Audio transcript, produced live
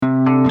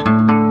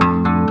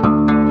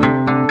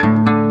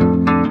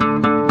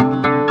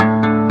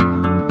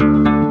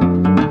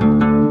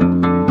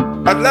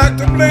like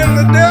to blame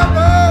the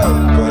devil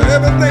for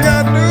everything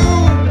I do,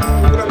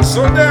 but I'm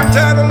so damn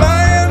tired of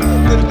lying.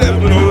 The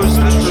devil knows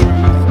the truth.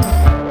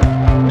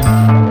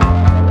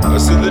 I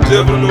said the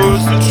devil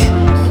knows the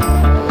truth.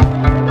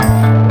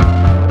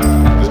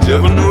 The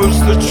devil knows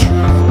the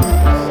truth.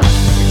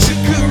 We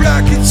took a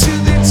rocket to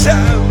the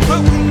top,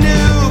 but we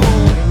knew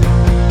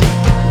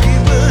we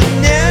were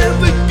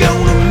never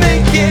gonna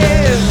make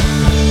it.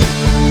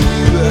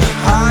 We were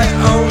high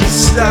on the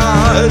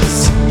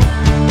stars.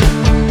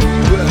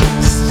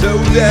 So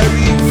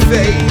very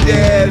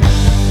faded.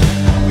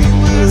 We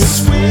were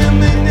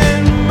swimming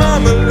in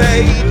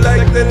marmalade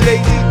like the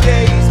lazy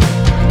days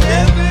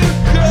never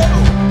go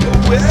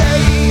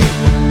away.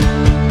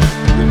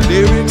 The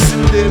lyrics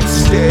and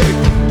lipstick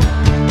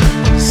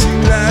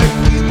seem like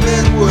we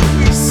meant what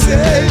we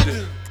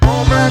said.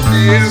 All my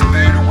fears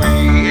fade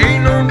away,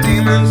 ain't no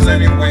demons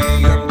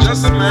anyway. I'm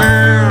just a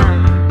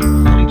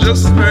man, I'm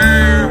just a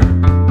man.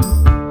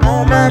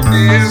 All my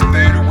fears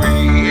fade away,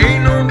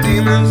 ain't no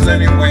demons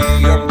anyway.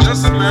 I'm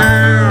just a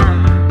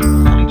man,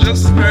 I'm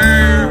just a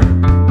man.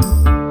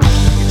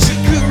 We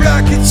took a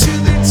rocket to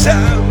the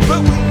top,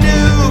 but we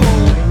knew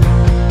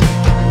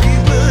we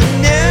were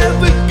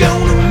never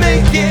gonna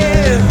make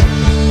it.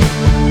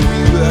 We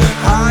were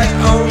high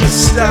on the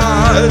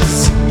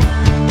stars.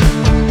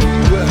 We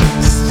were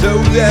so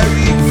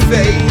very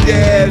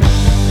faded.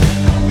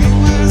 We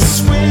were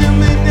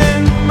swimming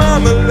in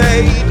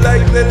marmalade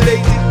like the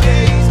lazy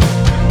days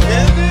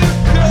never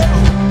go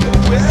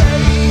away.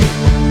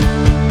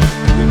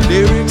 The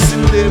lyrics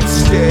and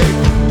lipstick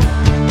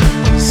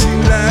seem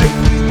like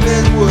we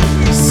meant what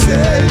we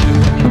said.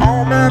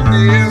 All my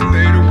fears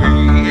fade away,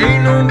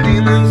 ain't no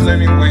demon